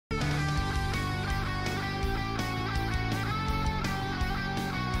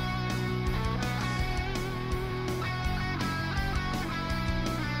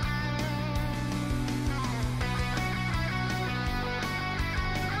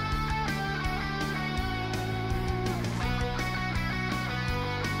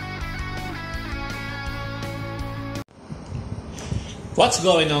What's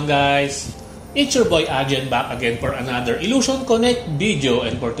going on, guys? It's your boy Adrian back again for another Illusion Connect video,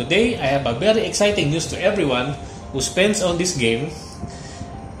 and for today I have a very exciting news to everyone who spends on this game.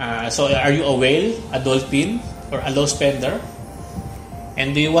 So are you a whale, a dolphin, or a low spender?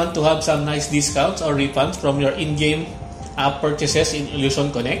 And do you want to have some nice discounts or refunds from your in-game app purchases in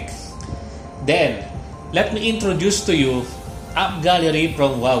Illusion Connect? Then let me introduce to you AppGallery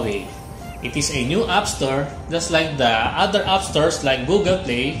from Huawei. It is a new app store just like the other app stores like Google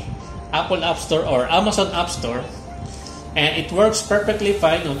Play, Apple App Store, or Amazon App Store, and it works perfectly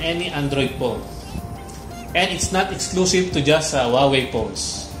fine on any Android phone. And it's not exclusive to just Huawei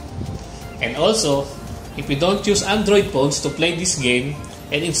phones. And also, if you don't use Android phones to play this game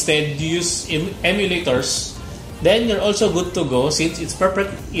and instead you use emulators, then you're also good to go since it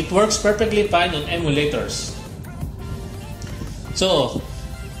works perfectly fine on emulators. So,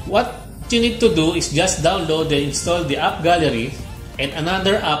 what you need to do is just download and install the AppGallery and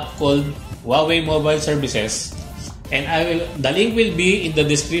another app called Huawei Mobile Services, and the link will be in the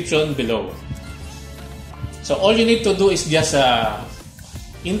description below. So all you need to do is just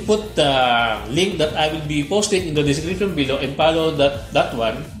input the link that I will be posting in the description below and follow that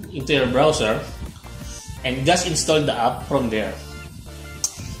one into your browser and just install the app from there.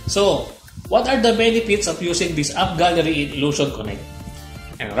 So what are the benefits of using this AppGallery in Illusion Connect?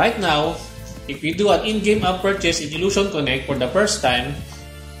 And right now, if you do an in-game app purchase in Illusion Connect for the first time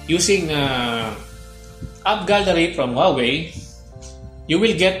using AppGallery from Huawei, you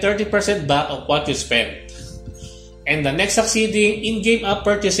will get 30% back of what you spent. And the next succeeding in-game app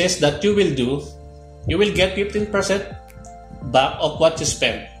purchases that you will do, you will get 15% back of what you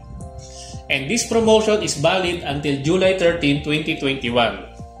spent. And this promotion is valid until July 13, 2021.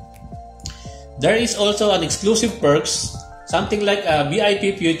 There is also an exclusive perks, something like a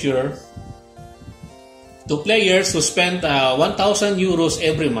VIP feature to players who spend 1,000 euros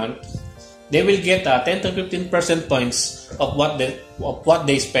every month. They will get 10 to 15% points of what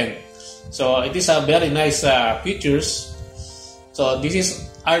they spend. So it is a very nice features. So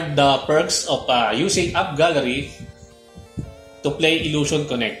are the perks of using AppGallery to play Illusion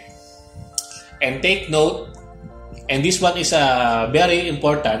Connect. And take note, and this one is very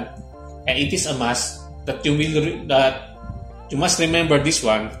important, and it is a must that you must remember this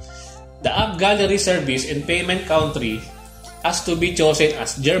one. The AppGallery service and payment country has to be chosen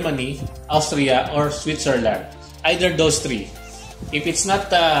as Germany, Austria, or Switzerland. Either those three. If it's not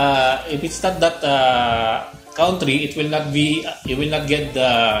that country, you will not get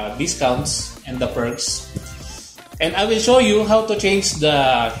the discounts and the perks. And I will show you how to change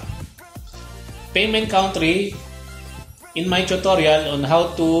the payment country in my tutorial on how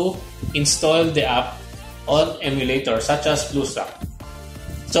to install the app on emulators such as BlueStack.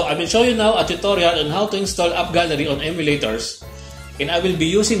 So I will show you now a tutorial on how to install AppGallery on emulators, and I will be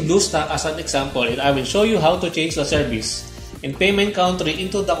using BlueStack as an example, and I will show you how to change the service and payment country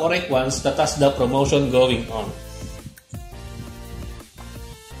into the correct ones that has the promotion going on.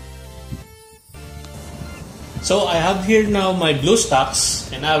 So I have here now my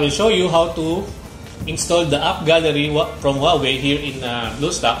BlueStacks, and I will show you how to install the AppGallery from Huawei here in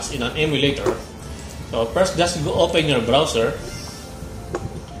BlueStacks in an emulator. So first, just go open your browser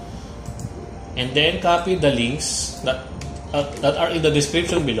and then copy the links that are in the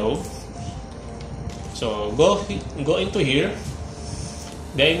description below. So go into here,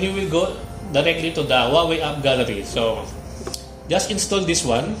 then you will go directly to the Huawei AppGallery. So just install this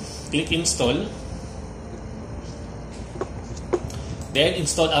one, click install, then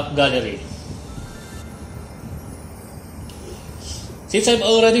install AppGallery. Since I've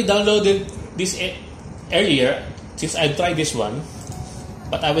already downloaded this earlier, since I've tried this one,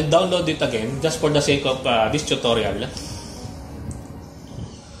 but I will download it again just for the sake of this tutorial.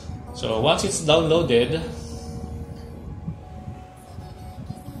 So once it's downloaded,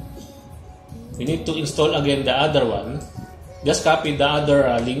 we need to install again the other one. Just copy the other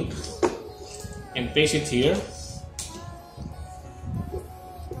link and paste it here.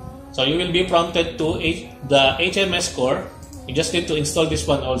 So you will be prompted to the HMS core. You just need to install this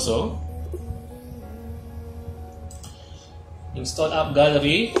one also. Install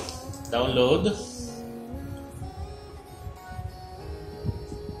AppGallery, download.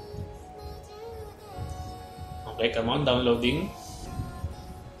 Okay, come on, downloading.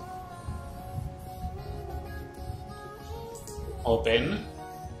 Open.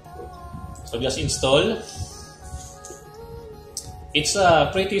 So just install. It's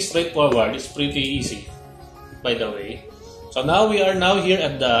pretty straightforward. It's pretty easy, by the way. So now we are here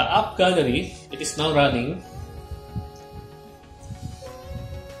at the AppGallery. It is now running.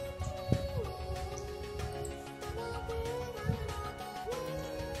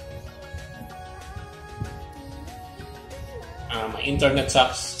 My internet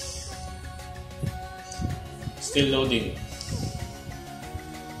sucks. Still loading.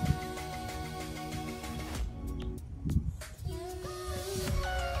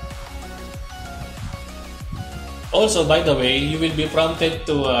 Also, by the way, you will be prompted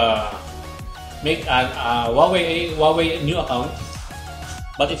to make a Huawei new account.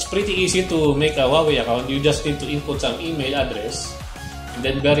 But it's pretty easy to make a Huawei account. You just need to input some email address and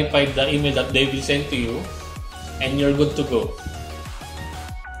then verify the email that they will send to you, and you're good to go.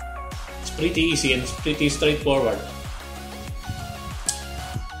 It's pretty easy and it's pretty straightforward.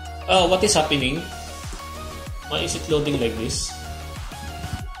 What is happening? Why is it loading like this?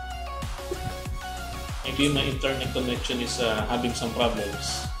 Maybe my internet connection is having some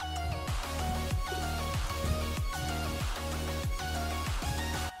problems.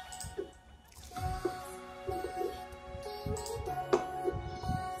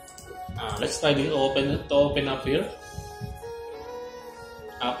 Let's try to open up here.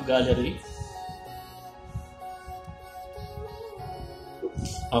 AppGallery.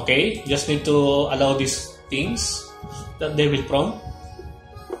 Okay, just need to allow these things that they will prompt.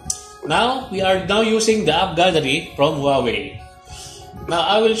 Now we are using the AppGallery from Huawei. Now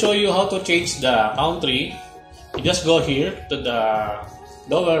I will show you how to change the country. You just go here to the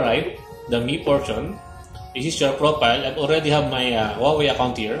lower right, the Me portion. This is your profile. I already have my Huawei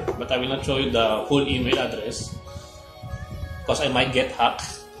account here, but I will not show you the full email address because I might get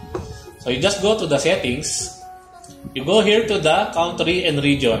hacked. So you just go to the settings. You go here to the country and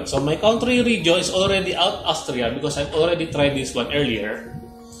region. So my country region is already out Austria because I've already tried this one earlier.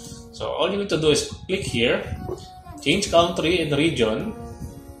 So all you need to do is click here, change country and region.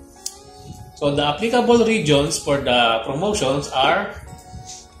 So the applicable regions for the promotions are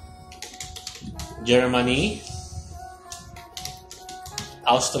Germany,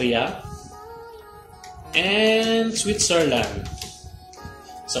 Austria, and Switzerland.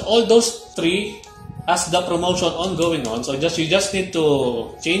 So all those three has the promotion ongoing on. So you just need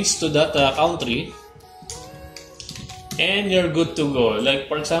to change to that country, and you're good to go. Like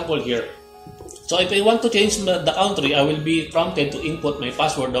for example here. So if I want to change the country, I will be prompted to input my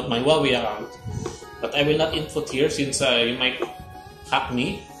password of my Huawei account. But I will not input here since you might hack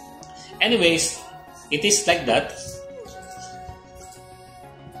me. Anyways, it is like that.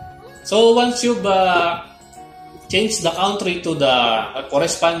 So once you've changed the country to the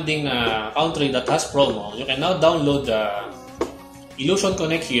corresponding country that has promo, you can now download the Illusion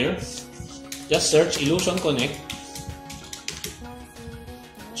Connect here. Just search Illusion Connect,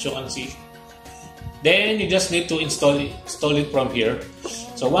 as you can see. Then you just need to install it from here.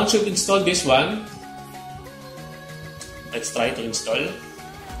 So once you've installed this one, let's try to install.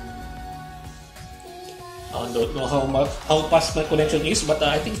 I don't know how fast my connection is, but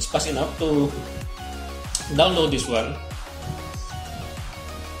I think it's fast enough to download this one.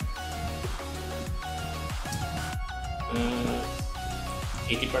 Uh,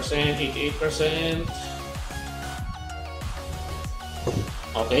 80%, 88%.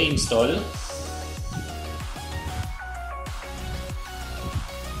 Okay, install.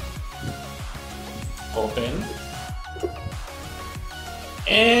 Open.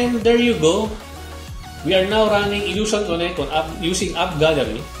 And there you go. We are now running Illusion Connect on using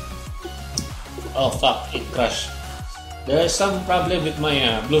AppGallery. Oh fuck, it crashed. There is some problem with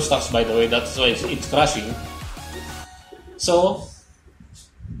my BlueStacks, by the way, that's why it's crashing. So,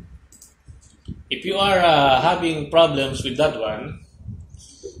 if you are having problems with that one,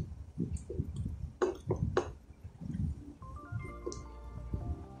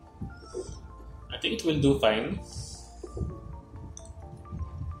 I think it will do fine.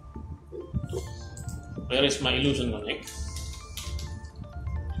 Where is my Illusion Connect?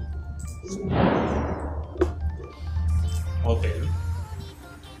 Open.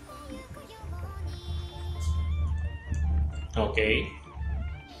 Okay.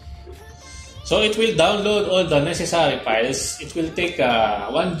 So it will download all the necessary files. It will take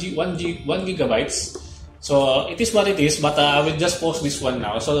 1 gigabytes. So it is what it is, but I will just post this one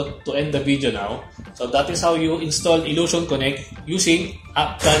now. So to end the video now. So that is how you install Illusion Connect using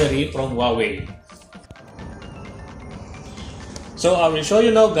AppGallery from Huawei. So I will show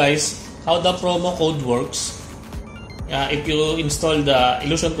you now, guys, how the promo code works. If you install the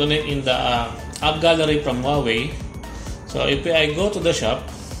Illusion Connect in the AppGallery from Huawei. So if I go to the shop,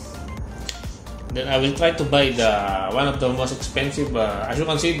 then I will try to buy the one of the most expensive. As you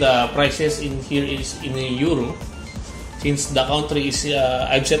can see, the prices in here is in euro. Since the country is,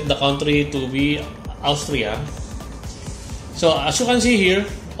 I've set the country to be Austria. So as you can see here,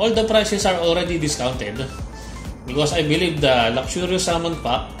 all the prices are already discounted. Because I believe the luxurious salmon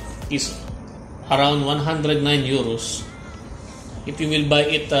pack is around 109 euros. if you will buy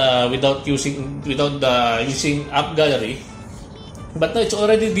it without using AppGallery. But no, it's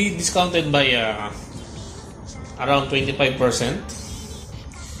already discounted by around 25%.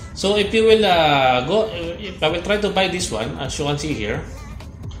 So if you will if I will try to buy this one, as you can see here,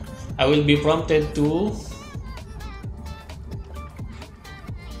 I will be prompted to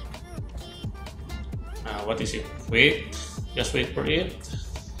what is it? Just wait for it.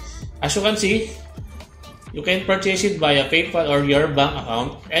 As you can see, you can purchase it via PayPal or your bank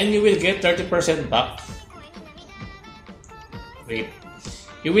account, and you will get 30% back.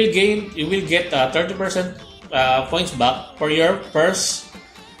 You will get 30% points back for your first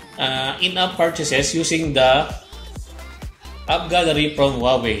in-app purchases using the AppGallery from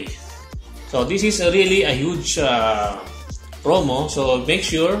Huawei. So this is really a huge promo. So make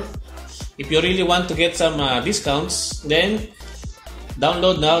sure, if you really want to get some discounts, then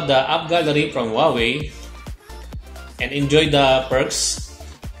download now the AppGallery from Huawei and enjoy the perks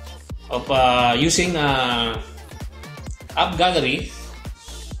of using AppGallery.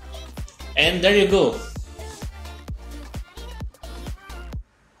 And there you go.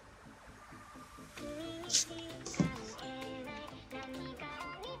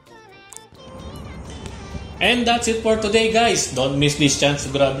 And that's it for today, guys. Don't miss this chance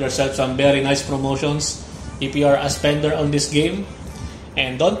to grab yourself some very nice promotions if you are a spender on this game.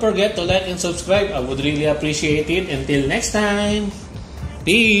 And don't forget to like and subscribe. I would really appreciate it. Until next time,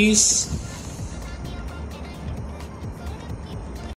 peace.